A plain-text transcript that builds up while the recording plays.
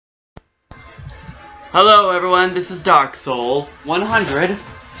Hello everyone, this is Dark Soul 100,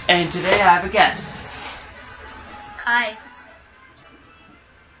 and today I have a guest. Hi.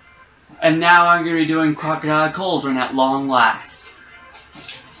 And now I'm going to be doing Crocodile Cauldron at long last.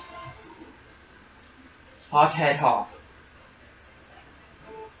 Hot head hop.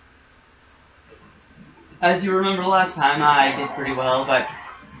 As you remember last time, I did pretty well, but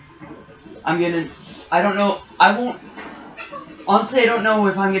honestly, I don't know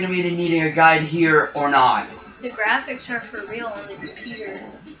if I'm going to be needing a guide here or not. The graphics are for real on the computer.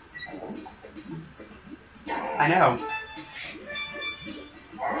 I know.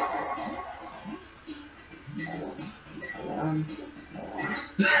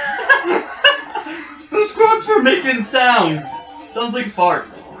 Those crocs were making sounds. Sounds like a fart.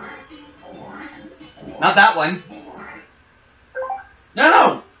 Not that one.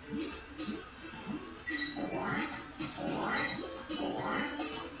 No!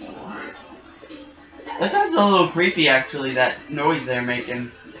 That sounds a little creepy, actually, that noise they're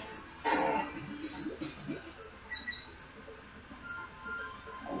making.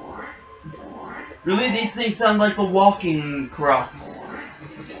 Really, these things sound like a walking crocs.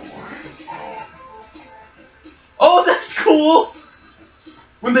 Oh, that's cool!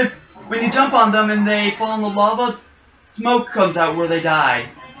 When you jump on them and they fall in the lava, smoke comes out where they die.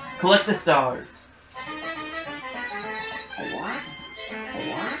 Collect the stars.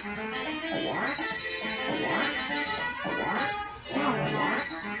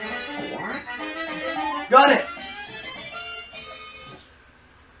 Got it!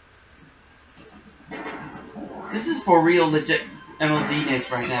 This is for real legit MLG-ness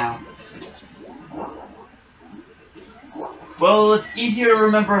right now. Well, it's easier to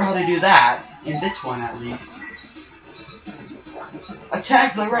remember how to do that, in this one at least.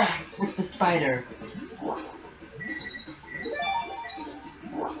 Attack the rats with the spider.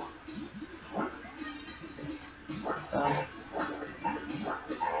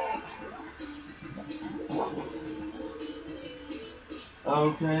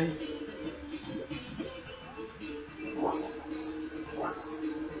 Okay.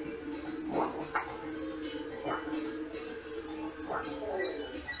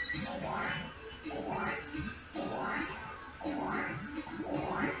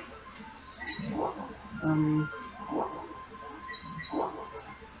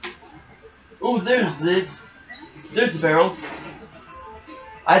 Oh, there's this. There's the barrel.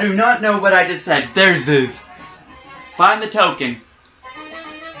 I do not know what I just said. There's this. Find the token.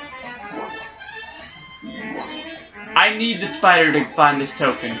 I need the spider to find this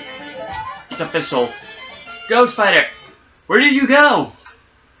token. It's official. Go, spider! Where did you go?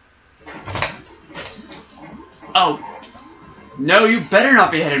 Oh. No, you better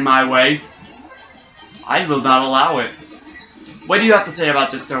not be headed my way. I will not allow it. What do you have to say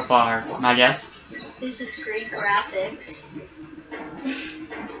about this so far, my guest? This is great graphics.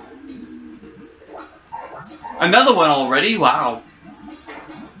 Another one already? Wow.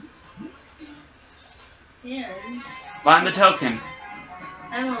 And Find the token.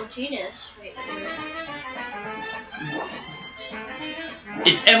 MLG-ness right here.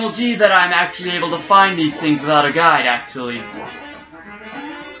 It's MLG that I'm actually able to find these things without a guide, actually.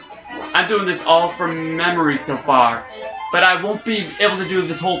 I'm doing this all from memory so far. But I won't be able to do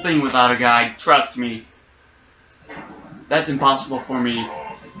this whole thing without a guide, trust me. That's impossible for me.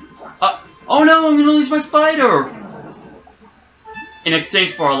 Oh no, I'm gonna lose my spider! In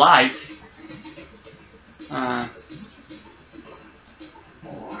exchange for a life.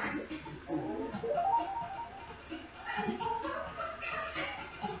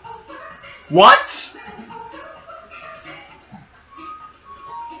 What?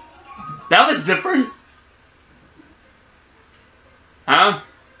 That was different? Huh?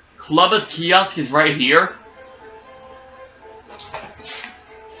 Clubba's kiosk is right here?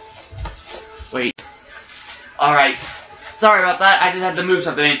 Wait. Alright. Sorry about that, I just had to move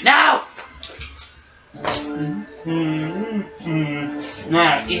something in. Now!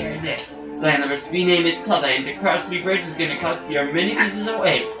 Now, hear this. Landlord's speed name is Kleever, and the cross speed bridge is gonna cost you many pieces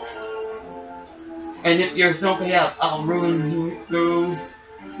away. And if you're so pay up, I'll ruin you through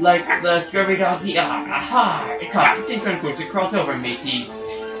like the scurvy dog the aha! It costs 15 cents to cross over, matey.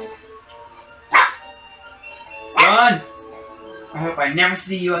 Run! I hope I never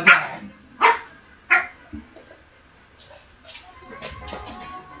see you again.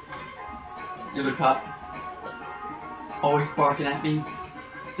 Stupid pup. Always barking at me.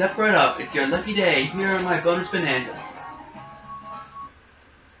 Step right up, it's your lucky day. Here are my bonus bonanza.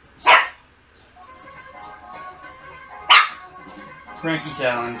 Cranky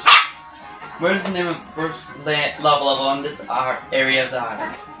challenge. What is the name of the first lava level on this area of the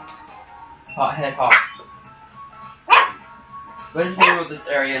island? Head hog. What is the name of this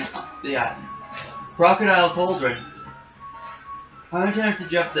area on the island? Crocodile Cauldron. How many times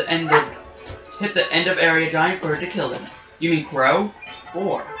did you have to hit the end of area giant bird to kill them? You mean crow?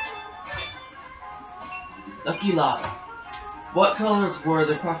 4. Lucky lava. What colors were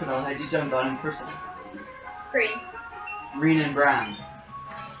the crocodile head you jumped on in person? Green. Green and brown.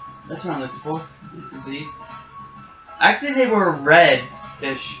 That's what I'm looking for. These. Actually, they were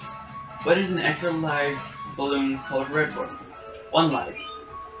red-ish. What is an extra life balloon called red for? 1 life.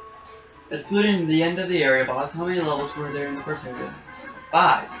 Excluding the end of the area boss, how many levels were there in the first area?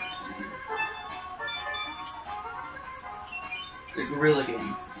 5. The gorilla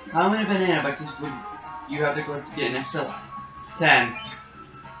game. How many banana boxes would you have to collect to get an extra life? 10.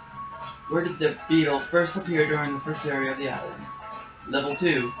 Where did the beetle first appear during the first area of the island? Level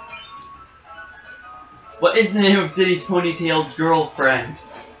 2. What is the name of Diddy's ponytailed girlfriend?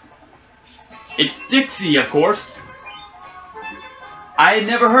 It's Dixie, of course. I had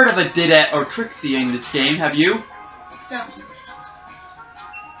never heard of a Didette or Trixie in this game, have you? No.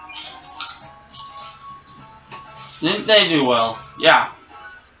 Didn't they do well? Yeah.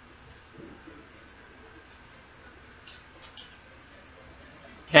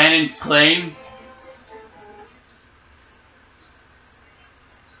 Cannon's claim.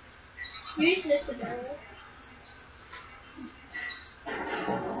 You just missed a barrel.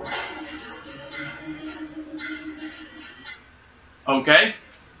 Okay.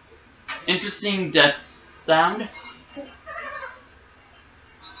 Interesting death sound.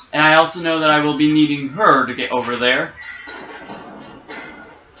 And I also know that I will be needing her to get over there.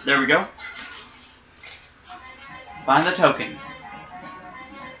 There we go. Find the token.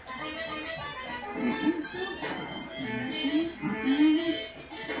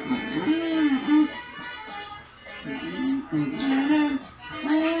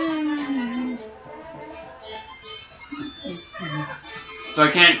 So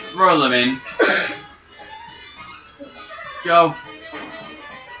I can't throw them in. Go.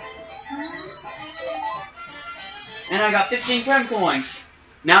 And I got 15 friend coins.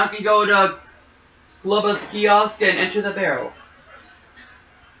 Now I can go to Kleever's kiosk and enter the barrel.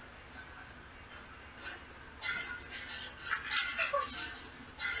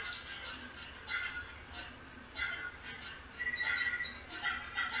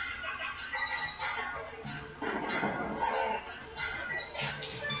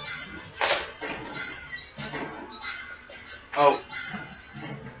 Oh.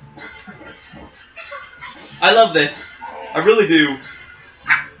 I love this. I really do.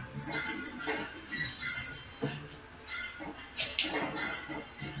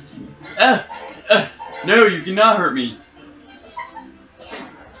 No, you cannot hurt me.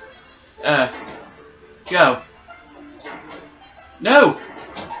 Go. No!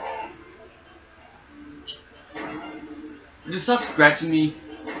 Just stop scratching me.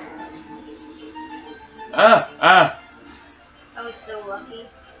 I was so lucky.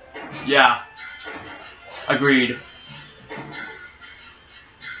 Yeah. Agreed.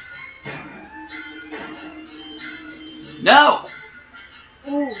 No!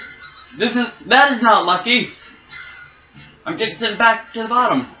 Ooh. That is not lucky. I'm getting sent back to the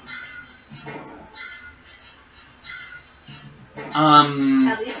bottom.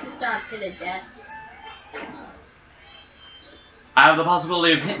 At least it's not a pit of death. I have the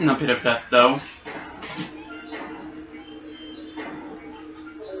possibility of hitting the pit of death, though.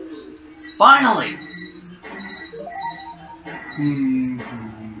 Finally!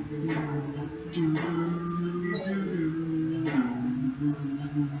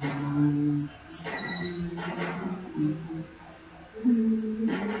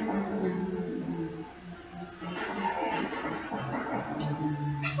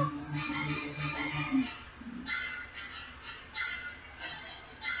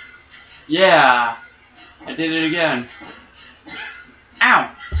 Yeah, I did it again.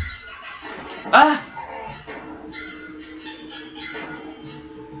 Ow! Ah!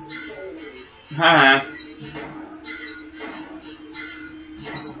 Haha.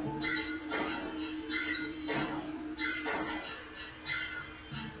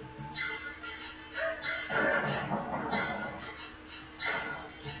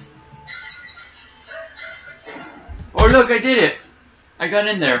 Oh look, I did it! I got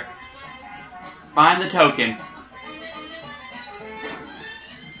in there. Find the token.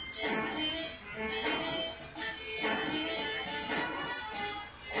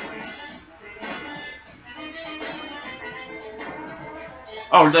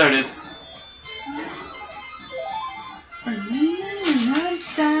 Oh, there it is.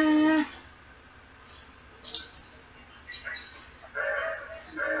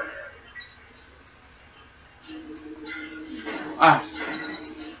 Ah.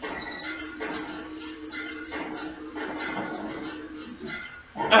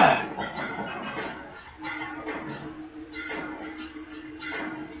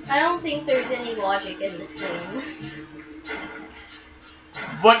 I don't think there's any logic in this game.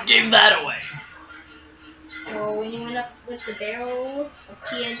 What gave that away? Well, when you went up with the barrel of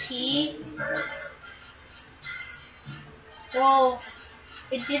TNT, well,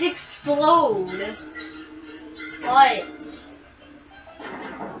 it did explode, but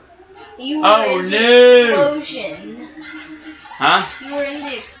you were in the explosion. Huh? You were in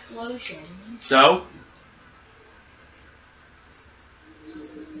the explosion. So?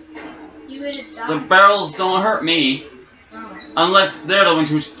 You would have died. The barrels don't hurt me. Oh. Unless they're the ones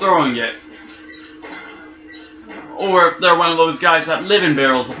who's throwing it. Or if they're one of those guys that live in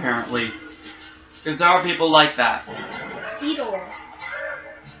barrels, apparently. Because there are people like that. A Seedle.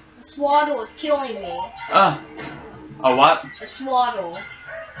 A Swaddle is killing me. A what? A Swaddle.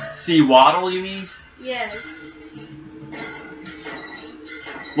 Sea waddle, you mean? Yes.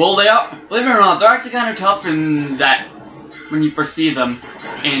 Well, they are, believe it or not, they're actually kind of tough in that, when you first see them,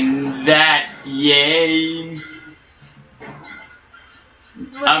 in that game.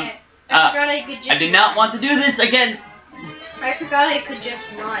 Wait, I forgot I could just I did not want to do this again. I forgot I could just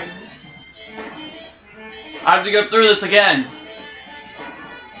run. I have to go through this again.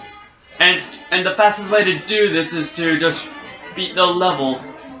 And the fastest way to do this is to just beat the level.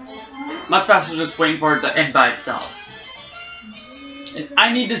 Much faster just waiting for it to end by itself.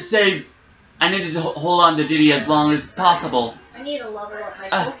 I need to save. I need to hold on to Diddy as long as possible. I need to level up my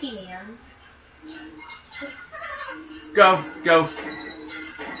Pokemons. Go, go.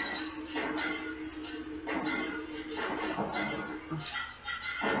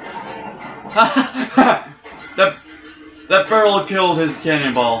 That barrel killed his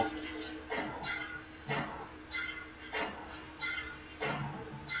cannonball.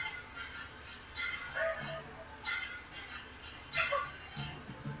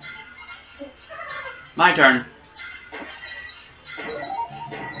 My turn.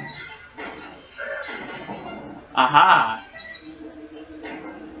 Aha!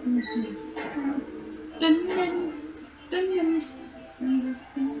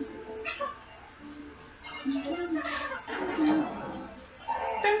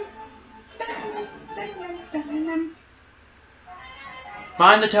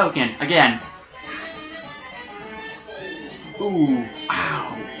 Find the token again. Ooh!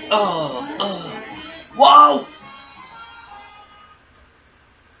 Ow! Whoa!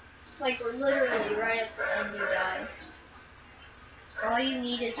 Like, we're literally right at the end, you die. All you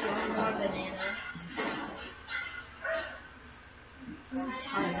need is one more banana. I'm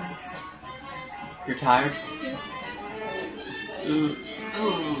tired. You're tired?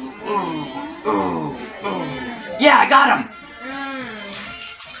 Yeah, I got him!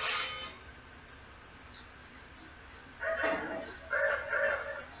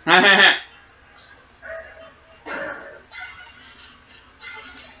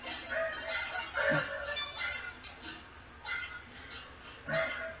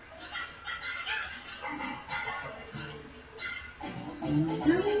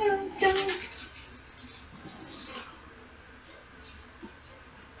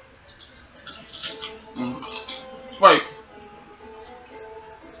 Wait.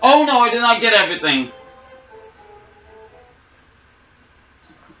 Oh no, I did not get everything.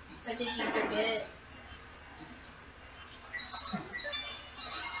 Or did you forget?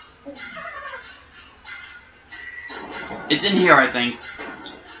 It's in here, I think.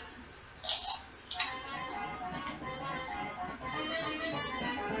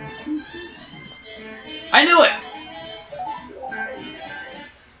 I knew it!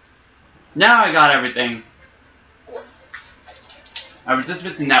 Now I got everything. I was just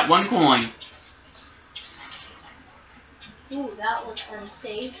missing that one coin. Ooh, that looks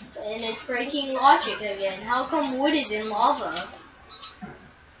unsafe. And it's breaking logic again. How come wood is in lava?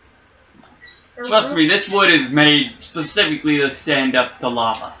 Trust me, this wood is made specifically to stand up to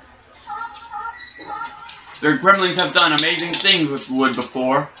lava. Their gremlins have done amazing things with wood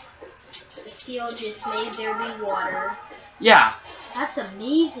before. The seal just made there be water. Yeah. That's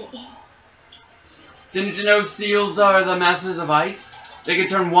amazing. Didn't you know seals are the masters of ice? They can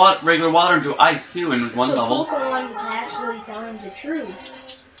turn regular water into ice too in one level. So Pokemon is actually telling the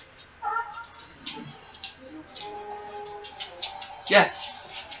truth. Yes.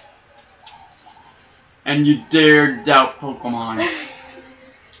 And you dare doubt Pokemon.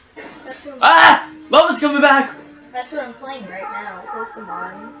 That's what Lava's coming back! That's what I'm playing right now,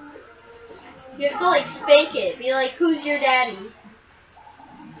 Pokemon. You have to like spank it. Be like, who's your daddy?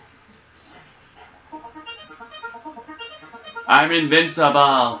 I'm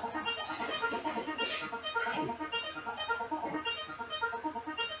invincible.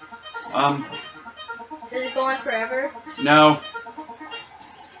 Does it go on forever? No.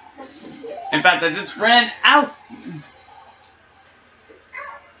 In fact, I just ran out.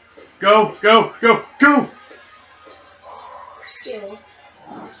 Go, go, go, go! Skills.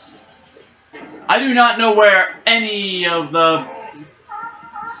 I do not know where any of the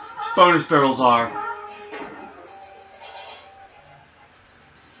bonus barrels are.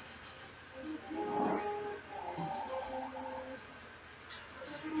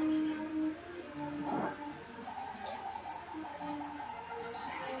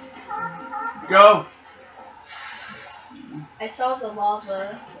 Go! I saw the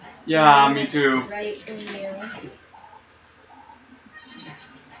lava. Yeah, me too. Right in you.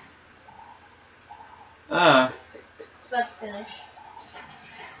 About to finish.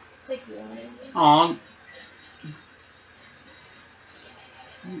 Take one. Aw.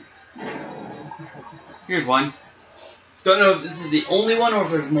 Here's one. Don't know if this is the only one or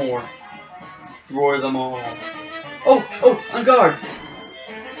if there's more. Destroy them all. Oh, oh, on guard.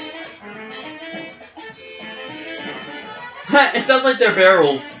 It sounds like they're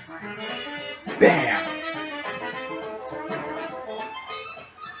barrels. Bam.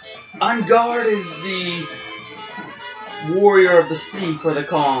 On guard is the warrior of the sea for the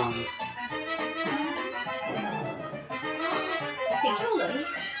Kongs. They killed him.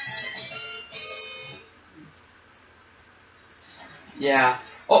 Yeah.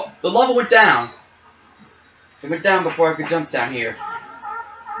 Oh, the lava went down. It went down before I could jump down here.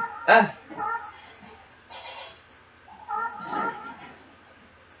 Ah.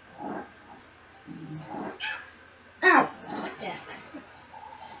 Ow. Yeah.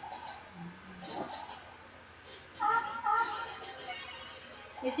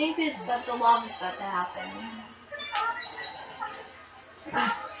 I think it's about the lava's about to happen.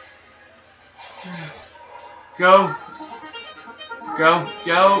 Go. Go.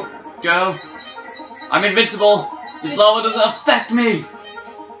 Go. Go. I'm invincible. This lava doesn't affect me.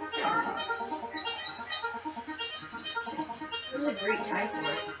 It was a great time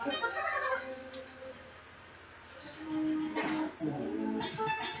for it.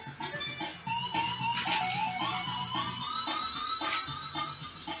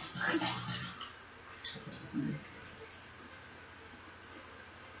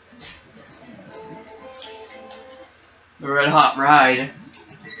 The red hot ride.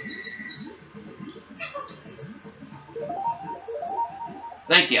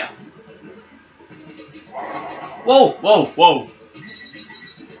 Thank you. Whoa, whoa, whoa.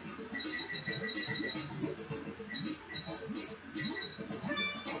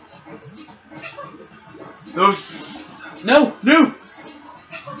 Those... No, no!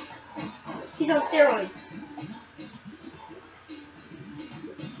 He's on steroids.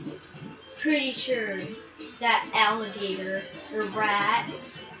 Pretty sure that alligator or rat.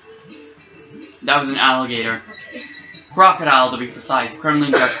 That was an alligator. Crocodile, to be precise.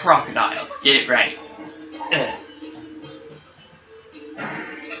 Kremlins are crocodiles. Get it right. Ugh.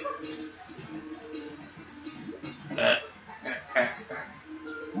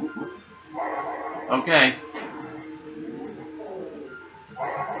 Okay.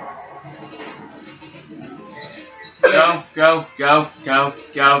 Go, go, go, go,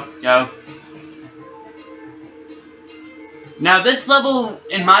 go, go. Now this level,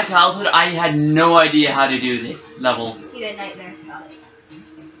 in my childhood, I had no idea how to do this level. You had nightmares about it.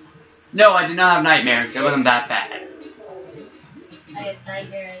 No, I did not have nightmares. It wasn't that bad. I have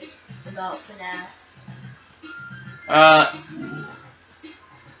nightmares about FNAF.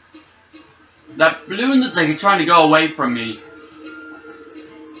 That balloon looks like it's trying to go away from me.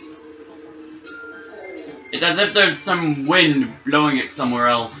 It's as if there's some wind blowing it somewhere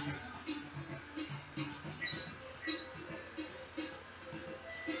else.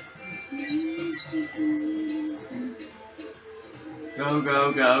 Go,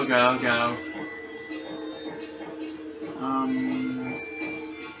 go, go, go, go.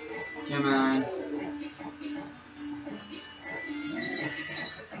 Come on.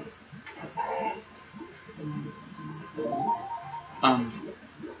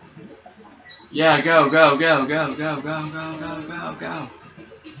 Yeah, go, go, go, go, go, go, go, go, go, go.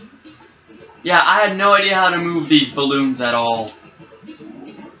 Yeah, I had no idea how to move these balloons at all.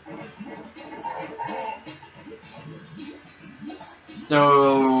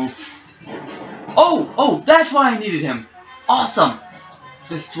 So... Oh! Oh! That's why I needed him! Awesome!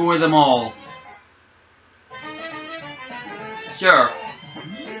 Destroy them all. Sure.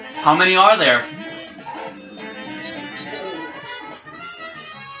 How many are there?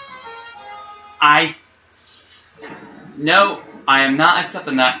 No, I am not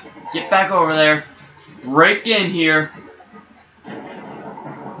accepting that. Get back over there. Break in here.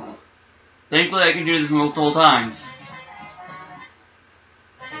 Thankfully, I can do this multiple times.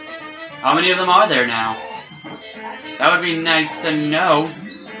 How many of them are there now? That would be nice to know.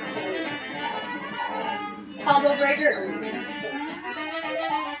 Combo breaker.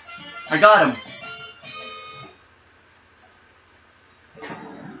 I got him.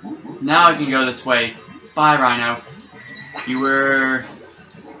 Now I can go this way. Bye, Rhino. You were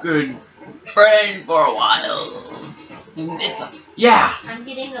good friend for a while. And this one. Yeah! I'm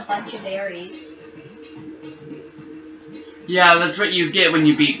getting a bunch of berries. Yeah, that's what you get when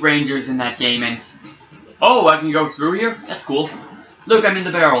you beat Rangers in that game. And oh, I can go through here? That's cool. Look, I'm in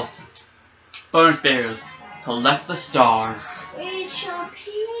the barrel. Bonus barrel. Collect the stars. It's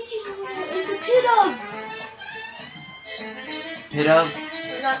a pit of. Pit of?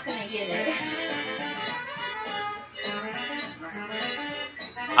 We're not gonna get it.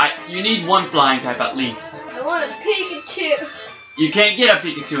 You need one flying type at least. I want a Pikachu. You can't get a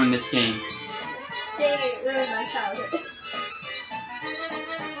Pikachu in this game. Dang it, ruined my childhood.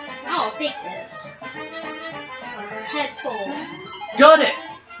 I'll take this. Petal. Got it!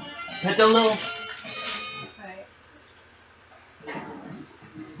 Petal. Alright.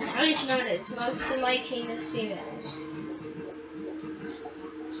 I just noticed most of my team is females.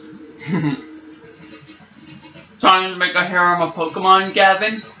 Trying to make a harem of Pokemon,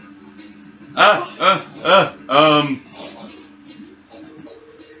 Gavin? I'll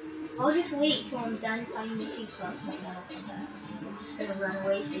just wait till I'm done fighting the T plus, but then I'll come back. I'm just gonna run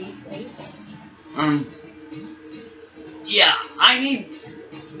away safely. Yeah, I need...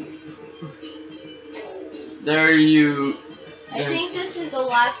 There you... I think this is the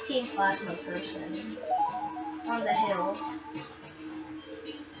last Team Plasma person. On the hill.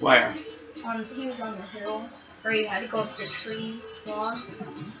 Where? He was on the hill. Where you had to go up the tree log.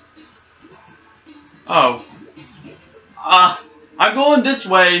 Oh. I'm going this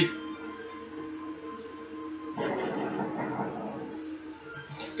way.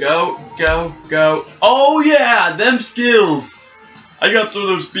 Go, go, go. Oh yeah, them skills. I got through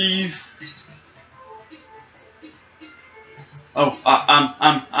those bees. Oh,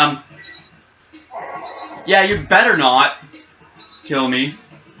 yeah, you better not kill me.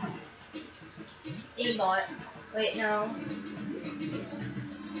 Aimbot. Wait, no.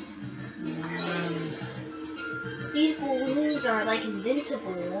 These balloons are like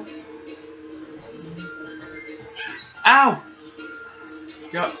invincible. Ow!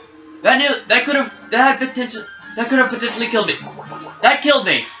 Go. That could have potentially killed me. That killed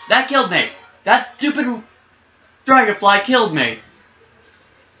me. That killed me. That stupid dragonfly killed me.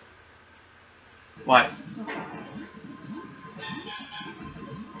 What?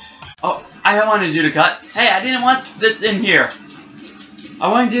 Oh, I wanted you to cut. Hey, I didn't want this in here. I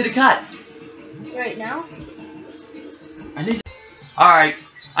wanted you to cut. Right now? Alright,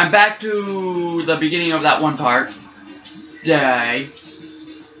 I'm back to the beginning of that one part. Day.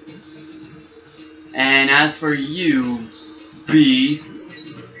 And as for you, B.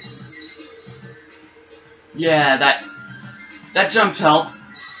 Yeah, that jumps help.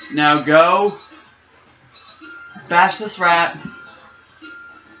 Now go. Bash this rat.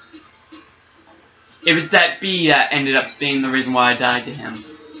 It was that bee that ended up being the reason why I died to him.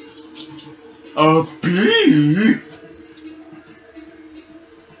 A bee?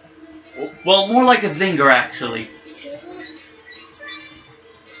 Well, more like a zinger, actually.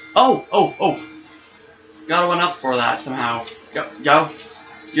 Oh! Got one up for that somehow. Go.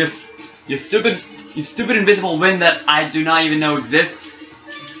 You stupid invisible wind that I do not even know exists.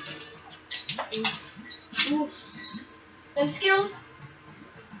 Them skills.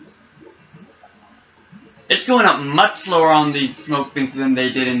 It's going up much slower on these smoke things than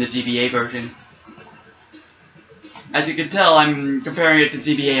they did in the GBA version. As you can tell, I'm comparing it to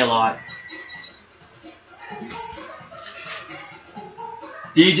GBA a lot.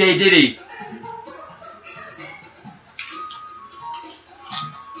 DJ Diddy.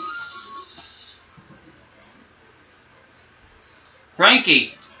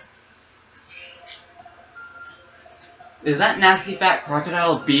 Frankie. Is that nasty fat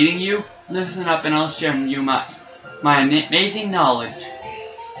crocodile beating you? Listen up and I'll share you my amazing knowledge.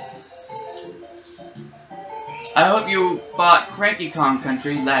 I hope you bought Cranky Kong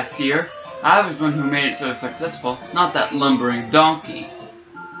Country last year. I was one who made it so successful, not that lumbering donkey.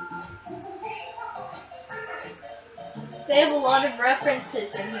 They have a lot of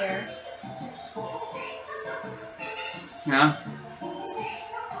references in here. Yeah?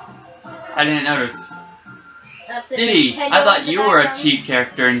 I didn't notice. The Diddy, Nintendo I thought in the you were a background. cheap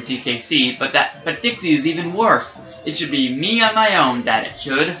character in TKC, but Dixie is even worse. It should be me on my own that it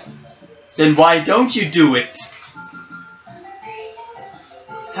should. Then why don't you do it?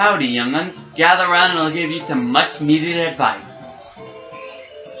 Howdy, young'uns. Gather around and I'll give you some much-needed advice.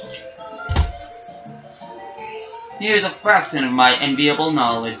 Here's a fraction of my enviable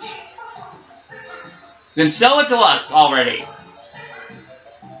knowledge. Then sell it to us already!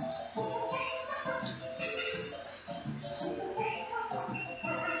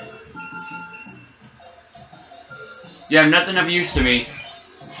 You have nothing of use to me.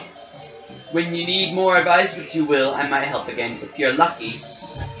 When you need more advice, which you will, I might help again, if you're lucky.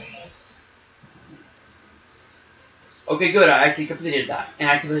 Okay, good, I actually completed that. And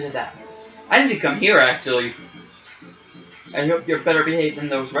I completed that. I need to come here, actually. I hope you're better behaved than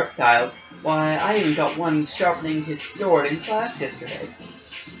those reptiles. Why, I even got one sharpening his sword in class yesterday.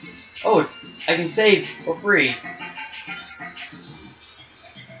 Oh, I can save for free.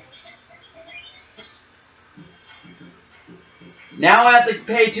 Now I have to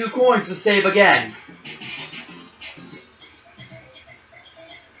pay 2 coins to save again.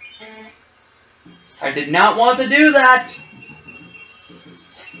 I did not want to do that.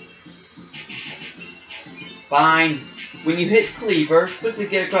 Fine. When you hit Kleever, quickly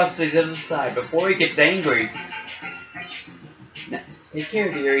get across to the other side before he gets angry. Now, take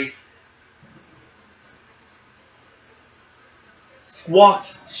care, dearies.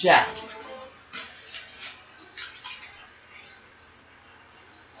 Squawk's shack.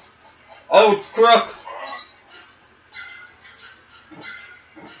 Oh, it's Crook!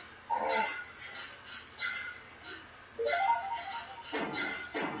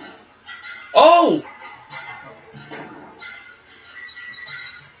 Oh!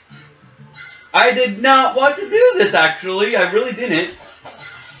 I did not want to do this, actually. I really didn't.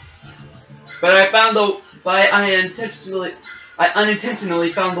 But I found the... I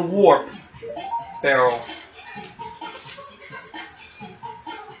unintentionally found the warp barrel.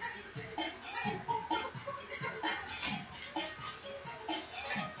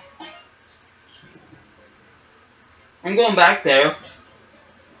 I'm going back there.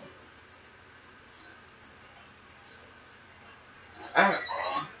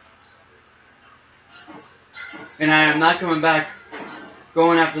 And I am not coming back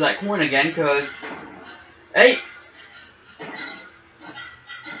going after that coin again, because... Hey!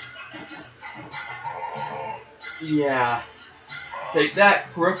 Yeah. Take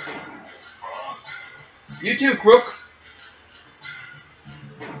that, Crook. You too, Crook.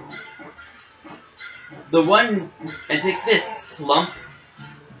 The one... And take this, Clump.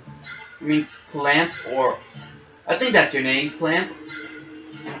 I mean, Clamp, or... I think that's your name, Clamp.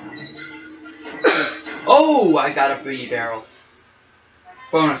 Oh, I got a bee barrel.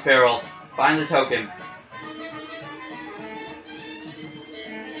 Bonus barrel. Find the token.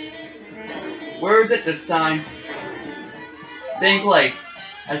 Where is it this time? Same place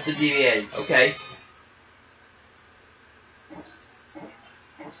as the DVA. Okay.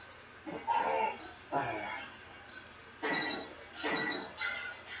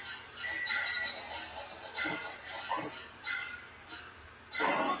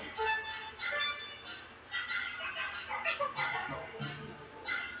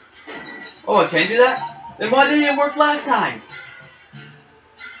 Oh, I can't do that? Then why didn't it work last time?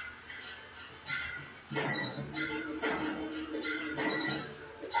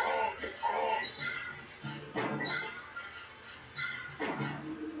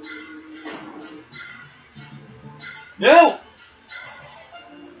 No!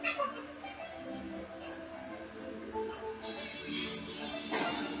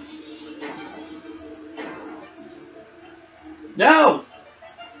 No!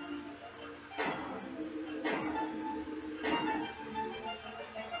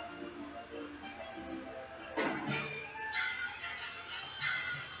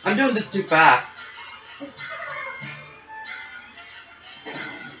 I'm doing this too fast.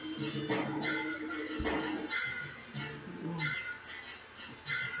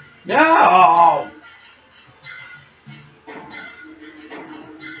 No!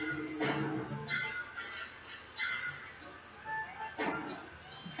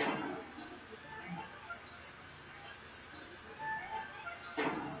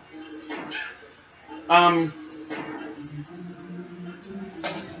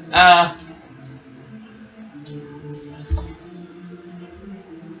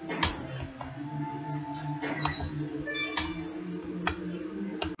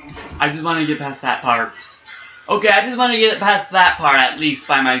 I just want to get past that part. Okay, I just want to get past that part at least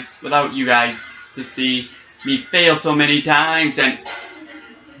without you guys to see me fail so many times, and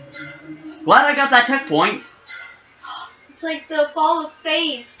glad I got that checkpoint. It's like the fall of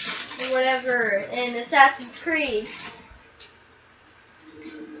faith. whatever in Assassin's Creed.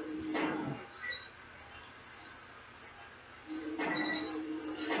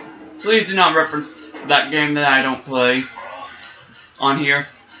 Please do not reference that game that I don't play on here.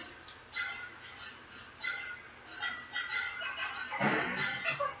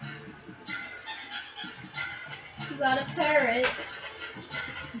 You got a parrot.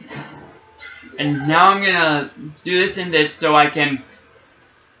 And now I'm gonna do this and this so I can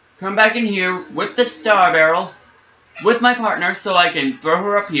come back in here with the star barrel with my partner so I can throw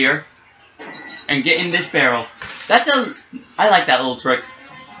her up here and get in this barrel. I like that little trick.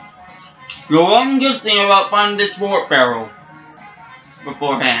 The one good thing about finding this warp barrel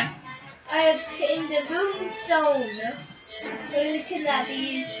beforehand. I obtained a moonstone. What can that be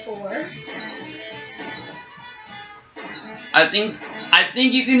used for? I think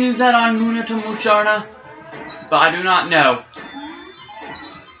you can use that on Muna to Musharna, but I do not know.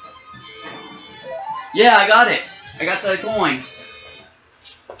 Yeah, I got it. I got the coin.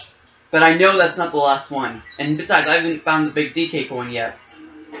 But I know that's not the last one. And besides, I haven't found the big DK coin yet.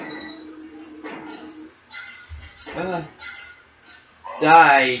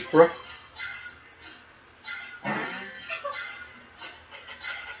 Die, crook.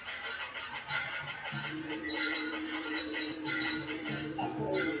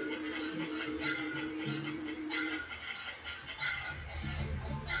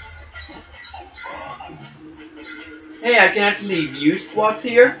 Hey, I can actually view Squawks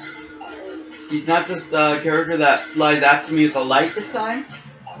here. He's not just a character that flies after me with a light this time.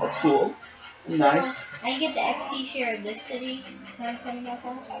 That's cool. Nice. So, I get the XP share of this city. Can I find out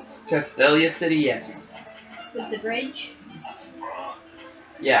that? Castelia City, yes. With the bridge?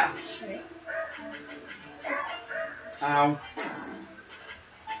 Yeah. Right. Ow.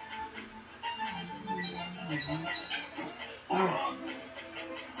 Ow.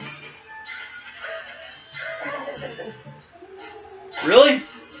 Really?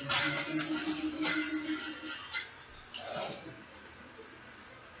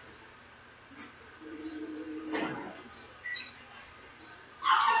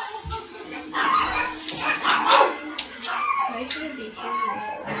 Why should it be here?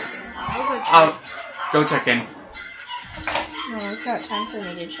 I'll go check. Oh, go check in. No, it's not time for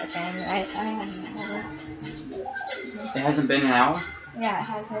me to check in. I haven't had it. It hasn't been an hour? Yeah, it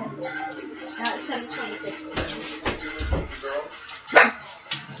hasn't. Now it's 7:26.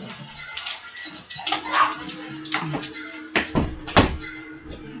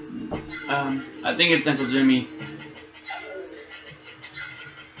 I think it's Uncle Jimmy.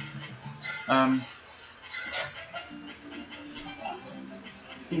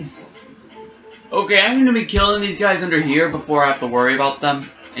 Okay, I'm gonna be killing these guys under here before I have to worry about them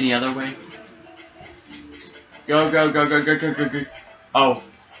any other way. Go, go, go, go, go, go, go, go. Oh.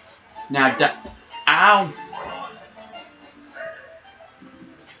 Now, ow!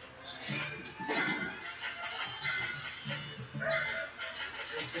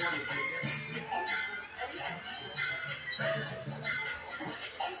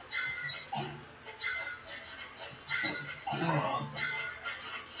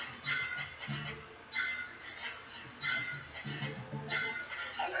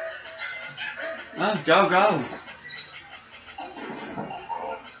 Oh, go, go.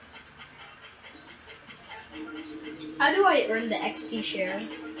 How do I earn the XP share?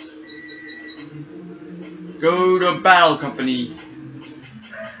 Go to Battle Company.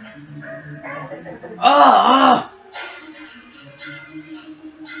 Ah!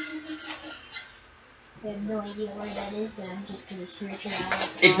 I have no idea where that is, but I'm just gonna search it out.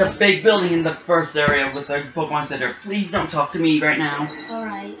 It's a big building in the first area with the Pokemon Center. Please don't talk to me right now.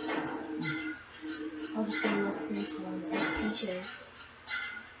 Alright. I'm just gonna look through some of the XP shares.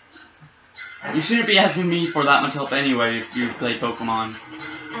 You shouldn't be asking me for that much help anyway if you play Pokemon.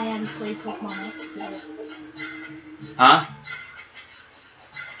 I haven't played Pokemon X yet. Huh?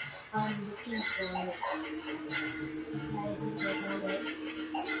 I'm looking for it. I didn't know it.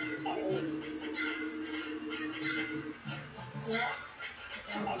 Yeah.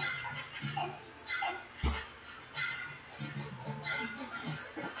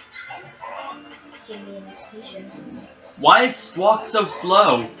 Give me an XP share. Why is Squawk so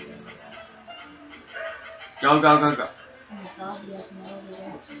slow? Go, go, go, go. Oh my god, he has an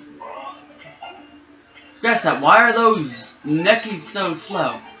elevator. Guess that. Why are those Neckies so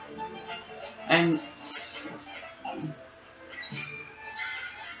slow? And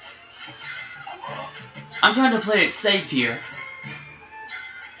I'm trying to play it safe here.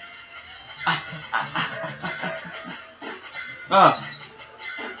 Oh.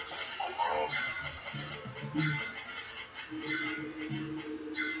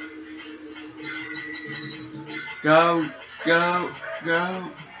 Go, go, go.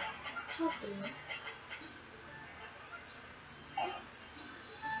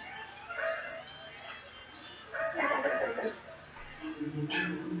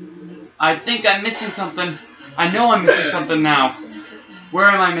 I think I'm missing something. I know I'm missing something now. Where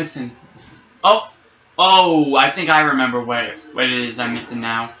am I missing? Oh, oh! I think I remember what it is I'm missing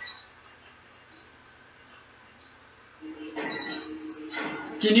now.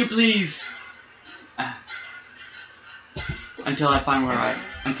 Can you please? Until I find where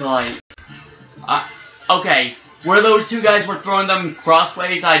okay. Where those two guys were throwing them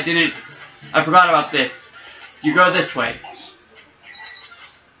crossways, I forgot about this. You go this way.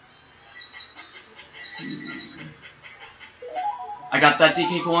 I got that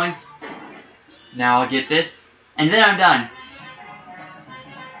DK coin. Now I'll get this, and then I'm done.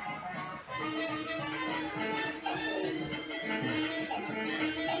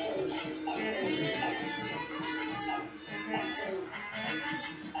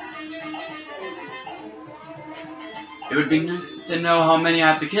 It would be nice to know how many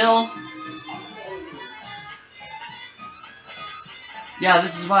I have to kill. Yeah,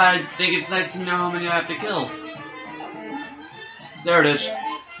 this is why I think it's nice to know how many I have to kill. There it is.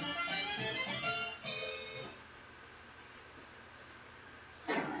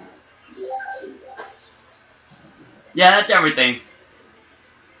 Yeah, that's everything.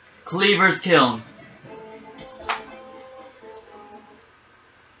 Kleever's kiln.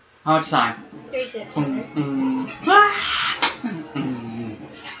 How much time? 36 minutes.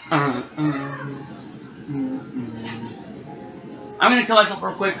 I'm gonna kill myself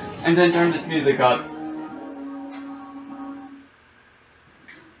real quick and then turn this music up.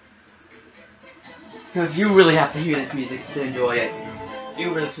 Because you really have to hear this music to enjoy it.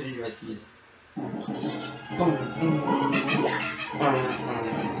 You really should enjoy this music.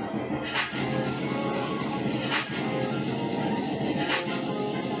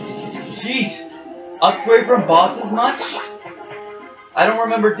 Jeez, upgrade from bosses much? I don't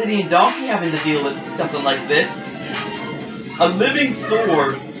remember Diddy and Donkey having to deal with something like this. A living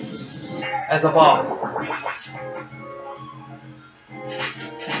sword as a boss.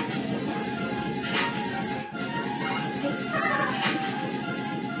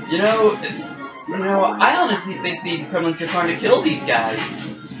 You know, I honestly think these criminals are trying to kill these guys.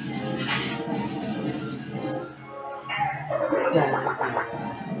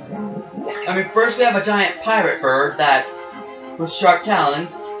 I mean, first we have a giant pirate bird that with sharp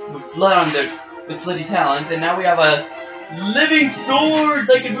talons, with blood on with bloody talons, and now we have a living sword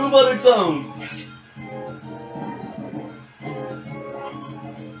that can move on its own.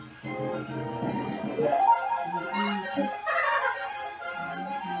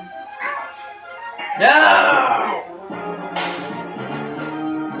 No!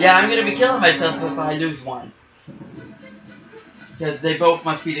 Yeah, I'm gonna be killing myself if I lose one. Because they both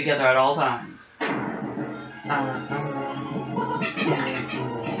must be together at all times.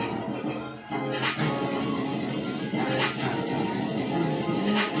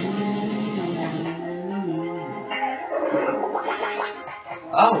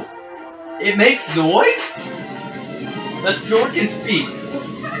 Oh! It makes noise? That sword can speak.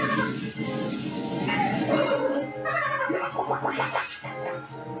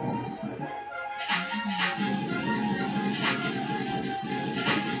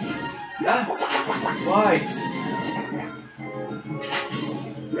 Ah! Why?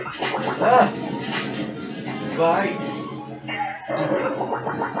 Ah! Why?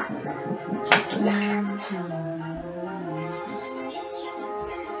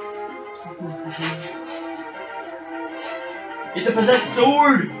 It's a possessed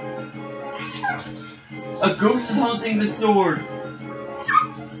sword! A ghost is haunting the sword!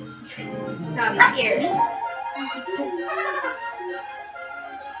 Gotta be scared.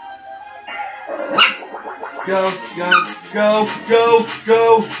 Go, go, go, go,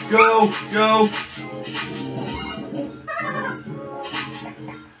 go, go, go!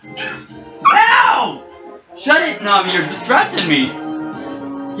 Ow! Shut it, Navi, you're distracting me!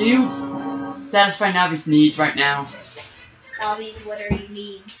 Can you satisfy Navi's needs right now? Navi's what are your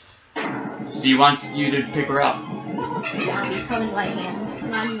needs? She wants you to pick her up. Navi, come in my hands.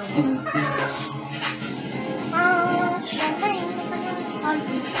 Not in the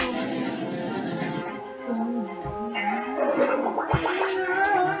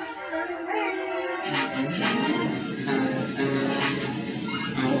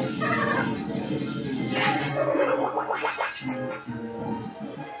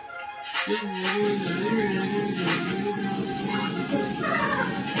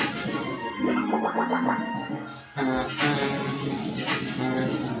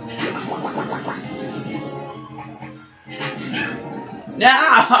No!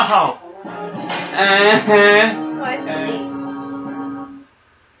 Oh, I have to leave.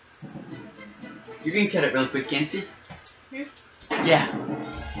 You can cut it real quick, can't you? Hmm? Yeah.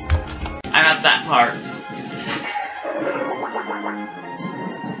 I'm at that part.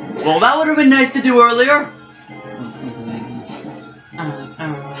 Well, that would have been nice to do earlier.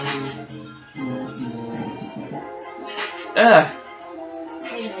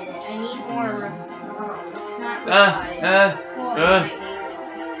 Wait a minute, I need more, not replies.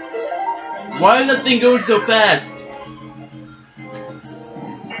 Why is that thing going so fast?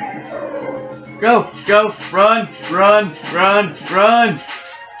 Go, go, run, run, run, run.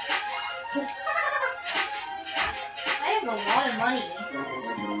 I have a lot of money.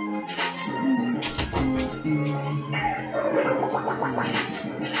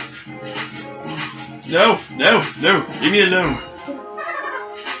 No, no, no, leave me alone.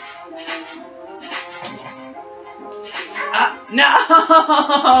 No!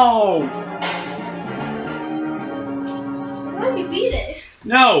 How do you beat it?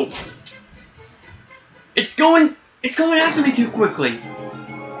 No! It's going after me too quickly.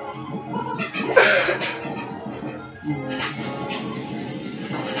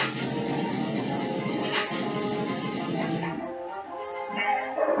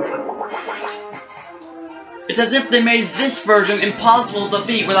 It's as if they made this version impossible to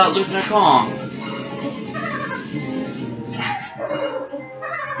beat without losing a Kong.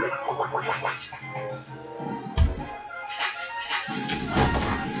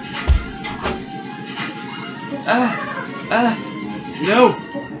 No.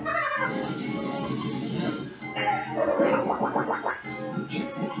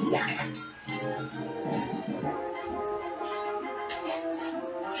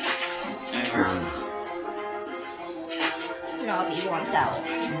 Nobby wants out.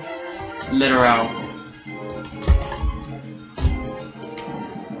 Literal.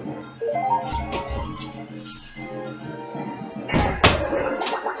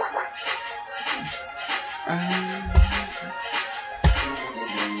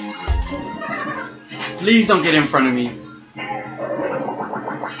 Please don't get in front of me.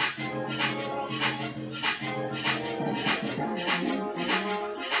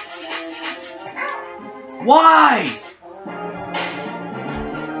 Why?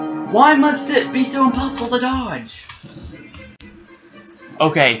 Why must it be so impossible to dodge?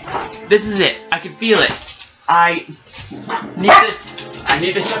 Okay, this is it. I can feel it. I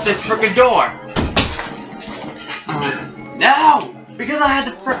need to shut this frickin' door. No! Because I had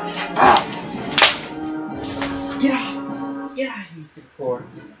the Get off! Get out of here, stupid cord.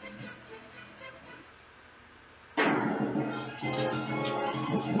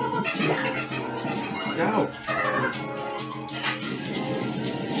 Go!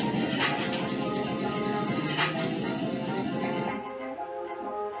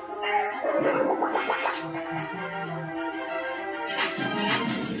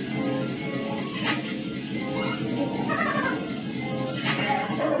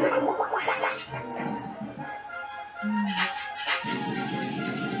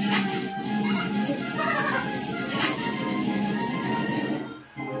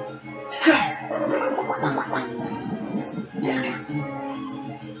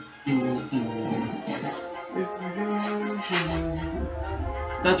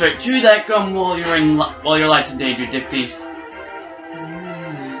 That's right. Chew that gum while your life's in danger, Dixie.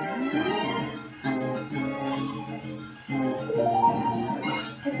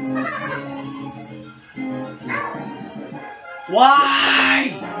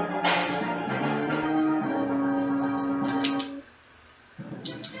 Why?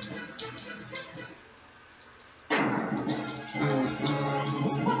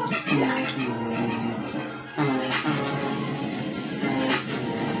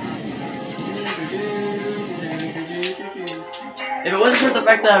 If it wasn't for the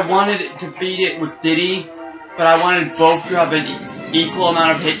fact that I wanted to beat it with Diddy, but I wanted both to have an equal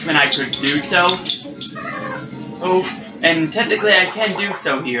amount of hits when I could do so. Oh, and technically I can do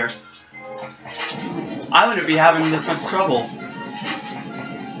so here. I wouldn't be having this much trouble.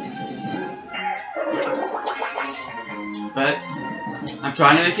 But I'm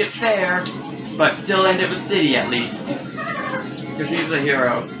trying to make it fair, but still end it with Diddy at least. Because he's the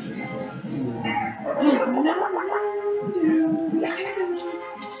hero.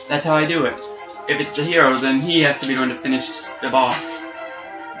 That's how I do it. If it's the hero, then he has to be the one to finish the boss.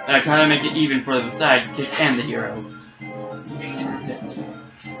 And I try to make it even for the sidekick and the hero.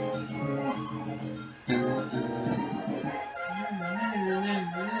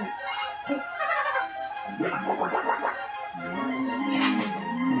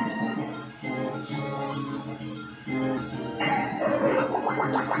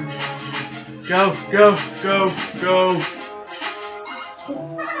 Go, go, go, go.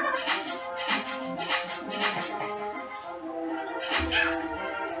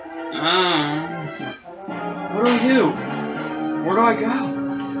 What do I do? Where do I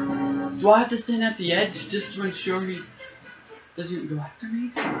go? Do I have to stand at the edge just to ensure he doesn't go after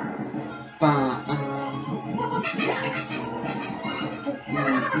me?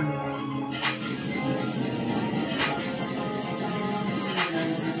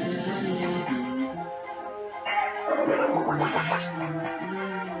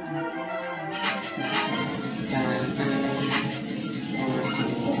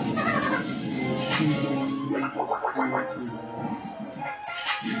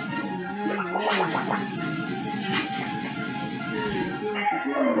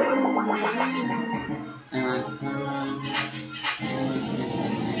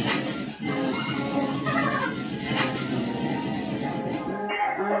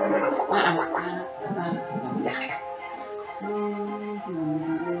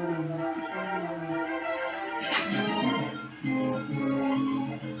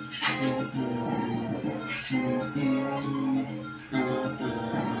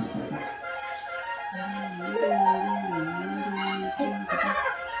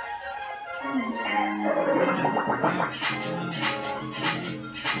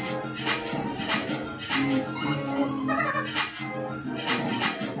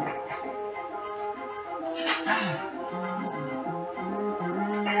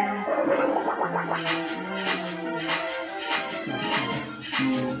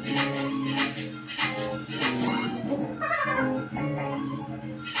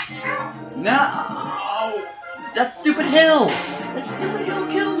 No! That stupid hill! That stupid hill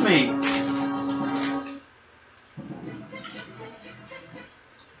killed me!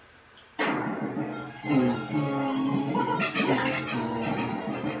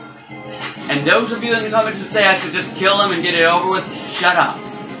 And those of you in the comments who say I should just kill him and get it over with, shut up.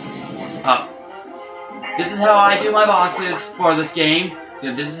 This is how I do my bosses for this game,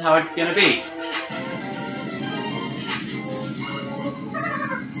 so this is how it's gonna be.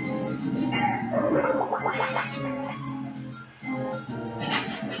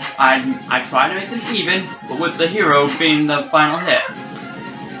 I try to make them even, but with the hero being the final hit.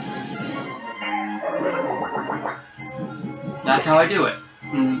 That's how I do it.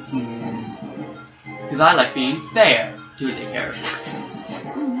 Because I like being fair to the characters.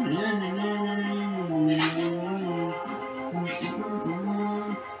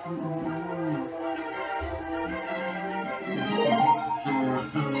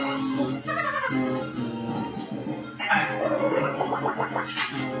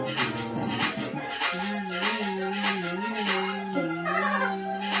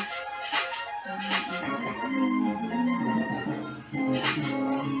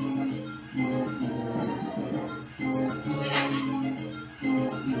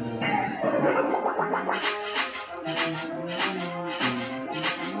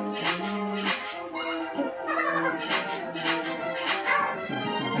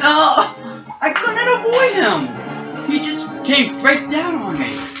 No! I couldn't avoid him! He just came straight down on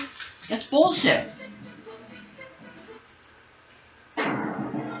me. That's bullshit.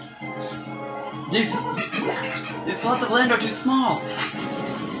 These plots of land are too small.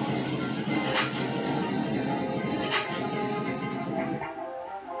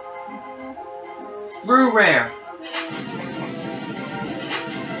 Sprue rare.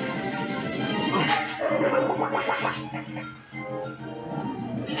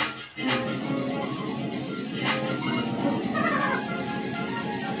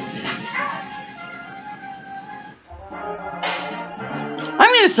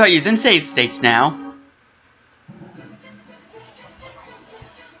 I'm gonna start using save states now.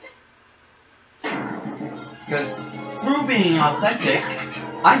 Because Sprue being authentic,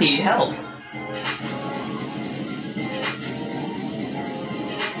 I need help.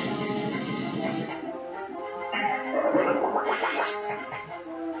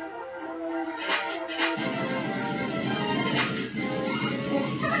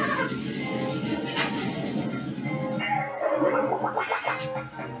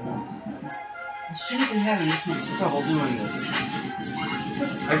 I shouldn't be having this much trouble doing this.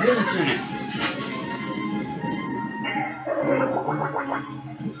 I really shouldn't.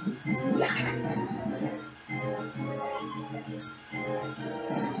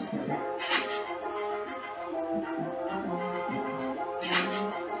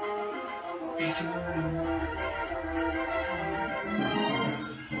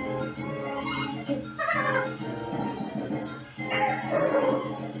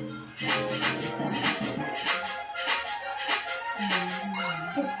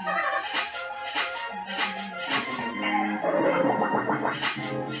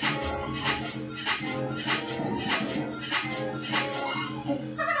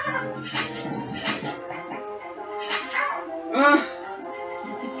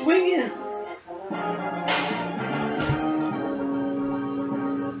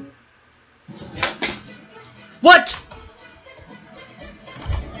 What?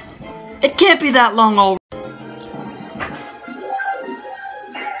 It can't be that long already.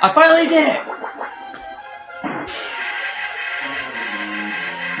 I finally did it!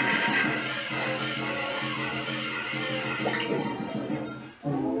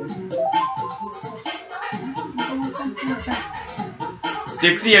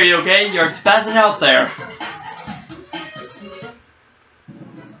 Dixie, are you okay? You're spazzing out there.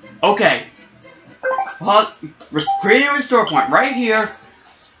 Okay. Well, create a restore point right here.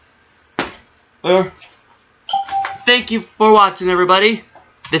 Thank you for watching, everybody.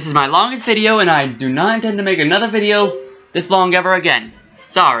 This is my longest video, and I do not intend to make another video this long ever again.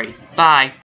 Sorry. Bye.